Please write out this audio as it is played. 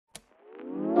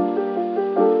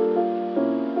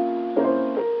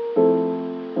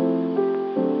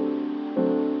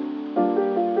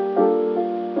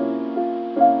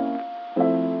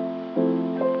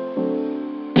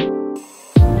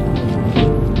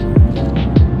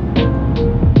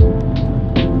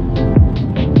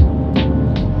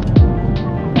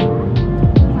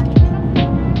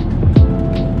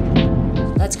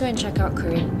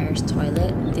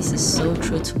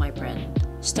to my brand.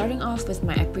 Starting off with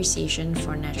my appreciation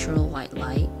for natural white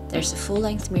light, there's a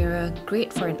full-length mirror,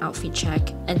 great for an outfit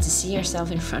check and to see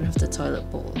yourself in front of the toilet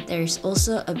bowl. There is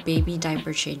also a baby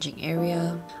diaper changing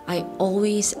area. I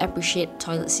always appreciate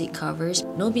toilet seat covers.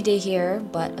 No bidet here,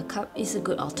 but a cup is a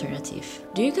good alternative.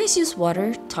 Do you guys use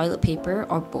water, toilet paper,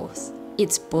 or both?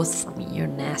 It's both for me, you're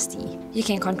nasty. You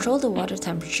can control the water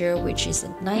temperature, which is a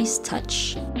nice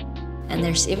touch. And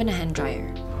there's even a hand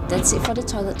dryer. That's it for the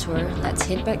toilet tour. Let's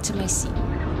head back to my seat.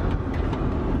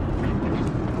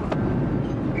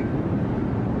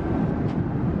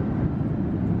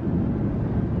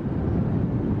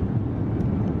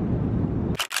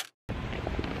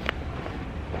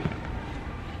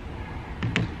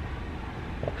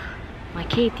 My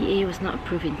K-ETA was not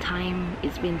approved in time.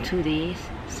 It's been 2 days,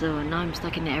 so now I'm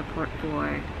stuck in the airport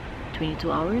for 22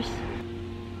 hours.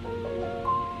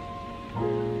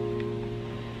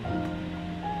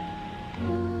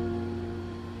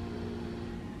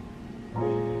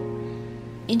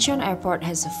 Incheon Airport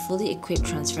has a fully equipped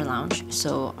transfer lounge,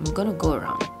 so I'm gonna go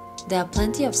around. There are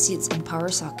plenty of seats and power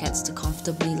sockets to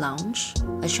comfortably lounge.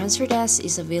 A transfer desk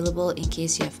is available in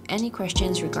case you have any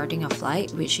questions regarding a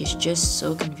flight, which is just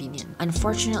so convenient.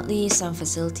 Unfortunately, some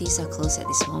facilities are closed at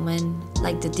this moment,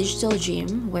 like the digital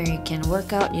gym where you can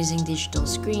work out using digital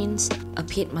screens, a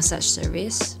paid massage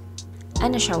service,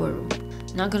 and a shower room.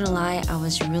 Not gonna lie, I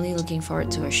was really looking forward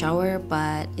to a shower,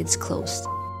 but it's closed.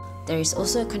 There is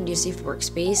also a conducive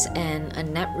workspace and a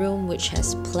nap room which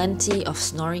has plenty of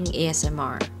snoring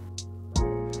ASMR.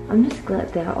 I'm just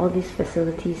glad there are all these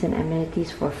facilities and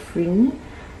amenities for free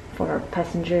for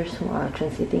passengers who are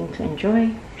transiting to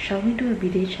enjoy. Shall we do a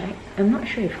bidet check? I'm not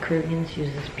sure if Koreans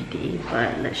use this bidet,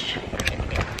 but let's check.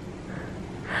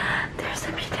 There's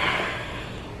a bidet.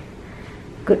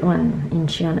 Good one,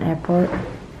 Incheon Airport.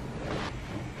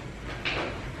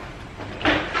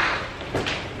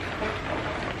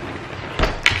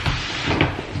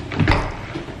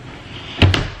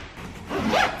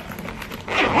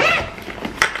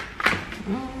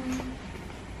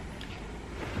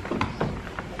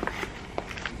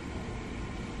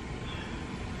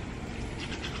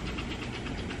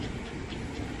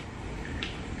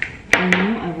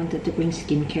 I wanted to bring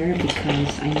skincare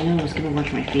because I knew I was going to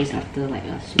wash my face after like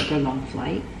a super long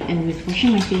flight, and with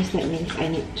washing my face that means I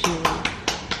need to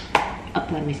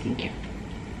apply my skincare.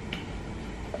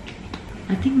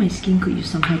 I think my skin could use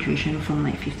some hydration from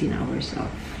like 15 hours of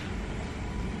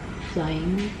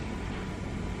flying.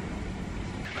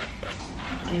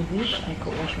 I wish I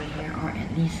could wash my hair or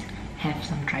at least have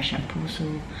some dry shampoo, so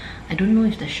I don't know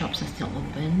if the shops are still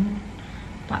open,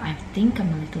 but I think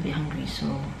I'm a little bit hungry, so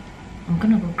I'm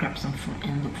gonna go grab some food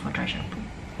and look for dry shampoo.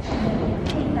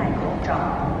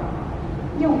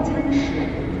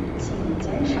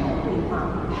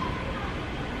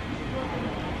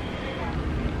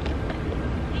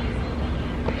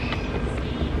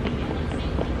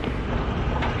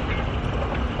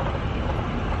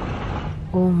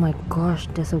 Oh my gosh,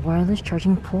 there's a wireless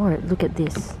charging port. Look at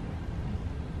this.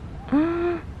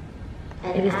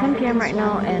 It is 10 PM right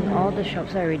now and all the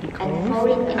shops are already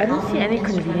closed. I don't see any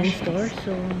convenience stores,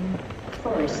 so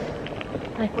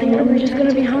I think I'm just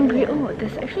gonna be hungry. Oh,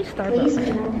 there's actually Starbucks.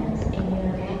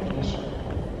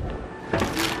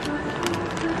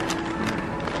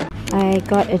 I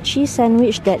got a cheese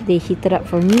sandwich that they heated up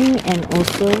for me and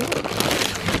also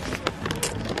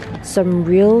some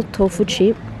real tofu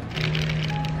chip.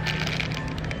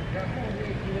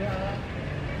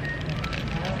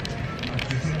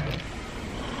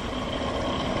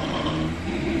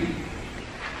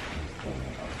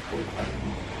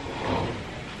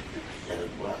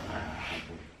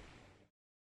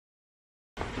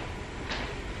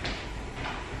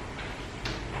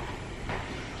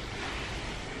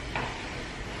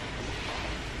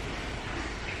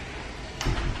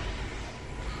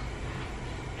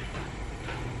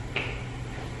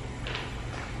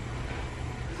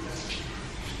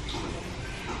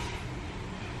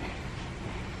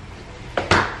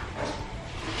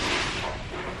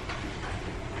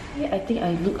 I think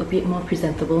I look a bit more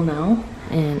presentable now,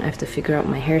 and I have to figure out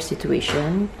my hair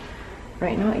situation.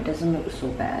 Right now it doesn't look so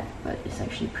bad, but it's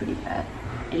actually pretty bad.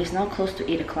 It is now close to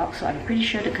 8 o'clock, so I'm pretty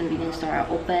sure the convenience store are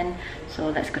open, so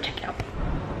let's go check it out.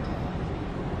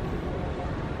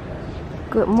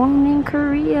 Good morning,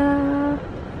 Korea!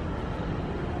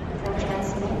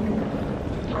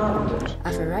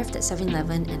 I've arrived at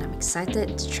 7-Eleven and I'm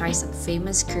excited to try some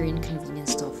famous Korean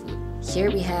convenience store food.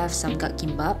 Here we have samgak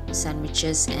kimbap,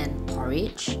 sandwiches and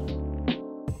porridge.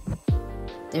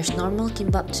 There's normal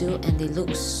kimbap too and they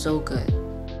look so good.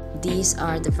 These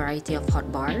are the variety of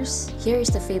hot bars. Here is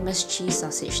the famous cheese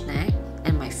sausage snack.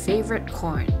 and my favorite,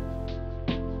 corn.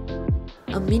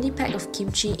 A mini pack of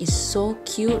kimchi is so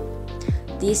cute.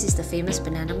 This is the famous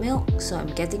banana milk, so I'm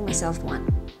getting myself one.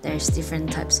 There's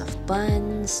different types of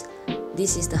buns.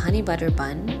 This is the honey butter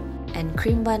bun and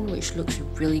cream bun, which looks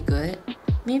really good.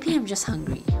 Maybe I'm just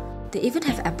hungry. They even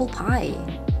have apple pie.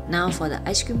 Now for the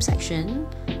ice cream section,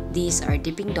 these are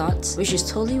dipping dots, which is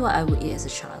totally what I would eat as a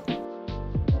child.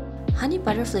 Honey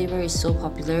butter flavor is so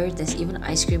popular, there's even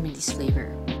ice cream in this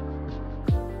flavor.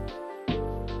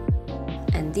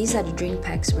 And these are the drink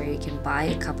packs where you can buy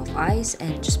a cup of ice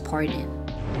and just pour it in.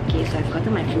 Okay, so I've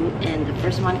gotten my food, and the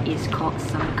first one is called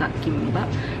samgak kimbap.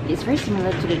 It's very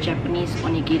similar to the Japanese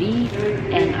onigiri,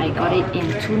 and I got it in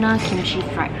tuna kimchi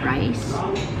fried rice.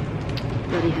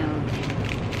 Bloody hell.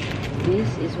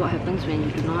 This is what happens when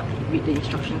you do not read the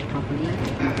instructions properly.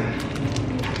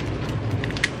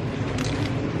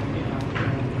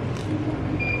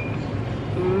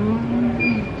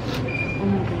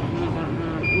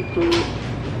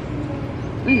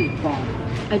 This is bomb.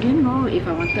 I didn't know if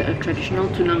I wanted a traditional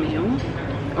tuna mayo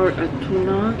or a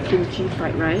tuna kimchi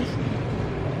fried rice.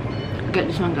 Get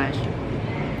this one, guys.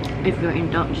 If you're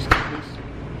in doubt, just get this.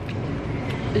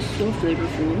 It's so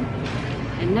flavorful.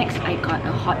 And next, I got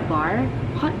a hot bar.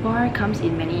 Hot bar comes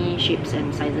in many shapes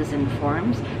and sizes and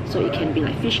forms. So it can be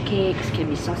like fish cakes, can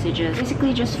be sausages.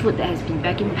 Basically just food that has been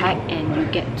vacuum packed and you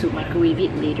get to microwave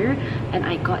it later. And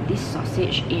I got this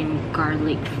sausage in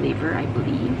garlic flavor, I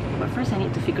believe. But first I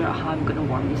need to figure out how I'm gonna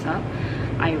warm this up.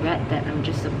 I read that I'm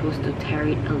just supposed to tear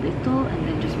it a little and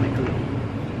then just microwave it.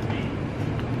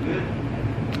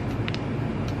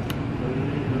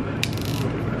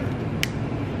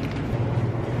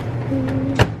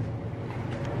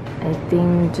 I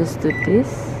think just do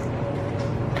this.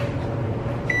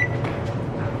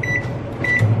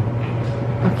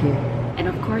 Okay. And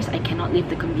of course, I cannot leave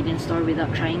the convenience store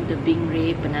without trying the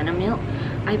Bingray banana milk.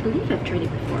 I believe I've tried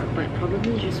it before, but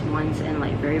probably just once and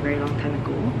like very long time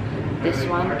ago. This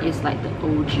one is like the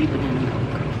OG banana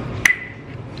milk.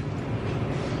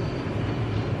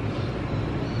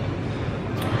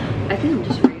 I think I'm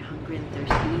just very hungry and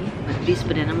thirsty, but this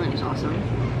banana milk is awesome.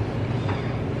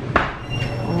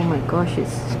 Oh my gosh,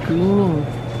 it's screaming.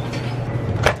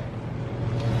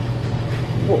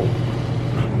 Whoa.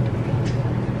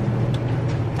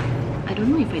 I don't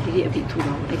know if I did it a bit too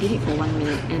long. I did it for 1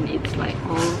 minute and it's like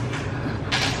all...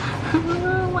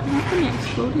 What happened? It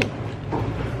exploded.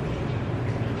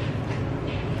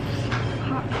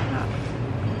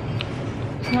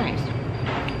 It's nice.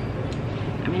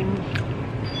 I mean,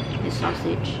 the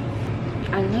sausage.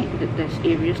 I like that there's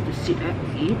areas to sit at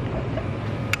and eat.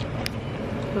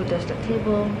 So there's the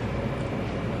table.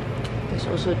 There's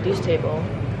also this table.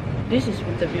 This is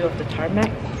with the view of the tarmac.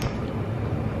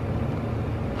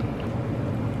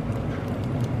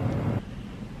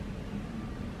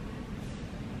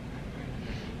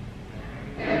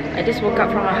 I just woke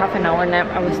up from a half an hour nap.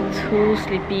 I was too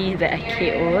sleepy that I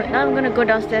KO'd. Now I'm gonna go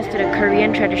downstairs to the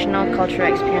Korean Traditional Cultural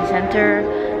Experience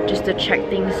Center just to check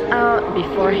things out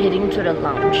before heading to the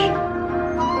lounge.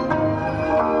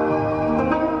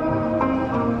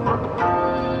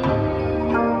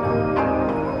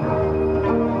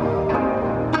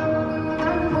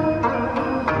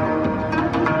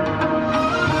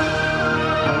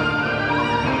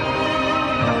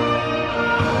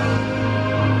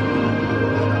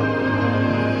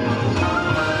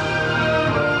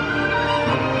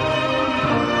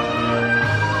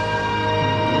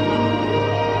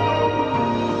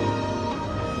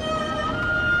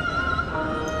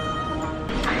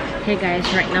 Hey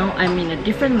guys, right now I'm in a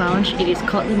different lounge. It is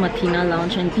called the Matina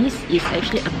Lounge, and this is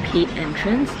actually a paid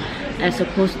entrance as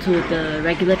opposed to the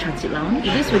regular transit lounge.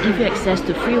 This will give you access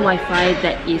to free Wi-Fi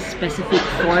that is specific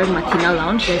for Matina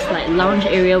Lounge. There's like lounge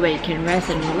area where you can rest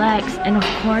and relax, and of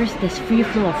course there's free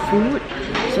flow of food.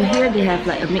 So here they have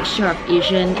like a mixture of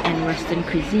Asian and Western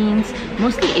cuisines,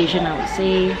 mostly Asian I would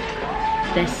say.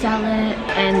 There's salad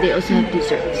and they also have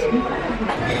desserts.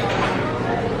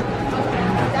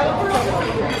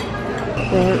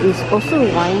 There is also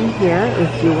wine here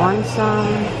if you want some.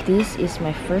 This is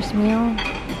my first meal.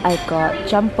 I got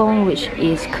jampong, which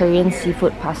is Korean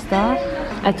seafood pasta.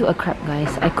 I took a crab,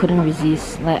 guys. I couldn't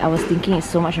resist. Like, I was thinking it's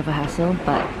so much of a hassle,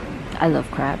 but I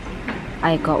love crab.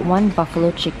 I got one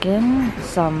buffalo chicken,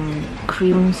 some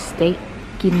cream steak,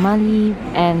 kimali,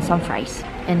 and some fries.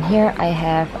 And here I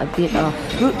have a bit of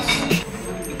fruits.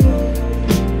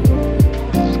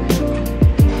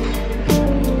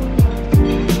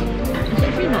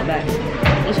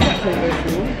 It's quite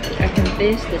flavorful. I can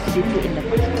taste the seafood in the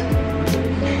pasta.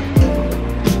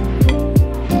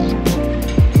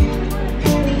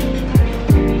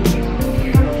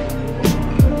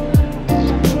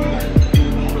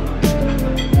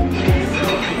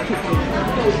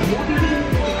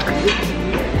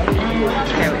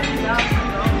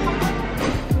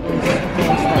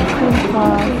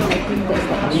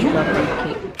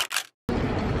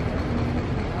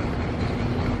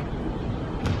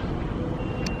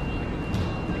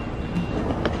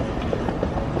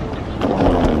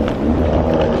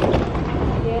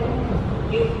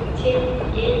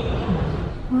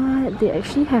 They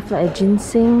actually have like a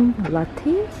ginseng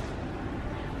latte.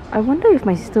 I wonder if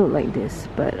my sister would like this,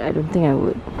 but I don't think I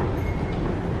would.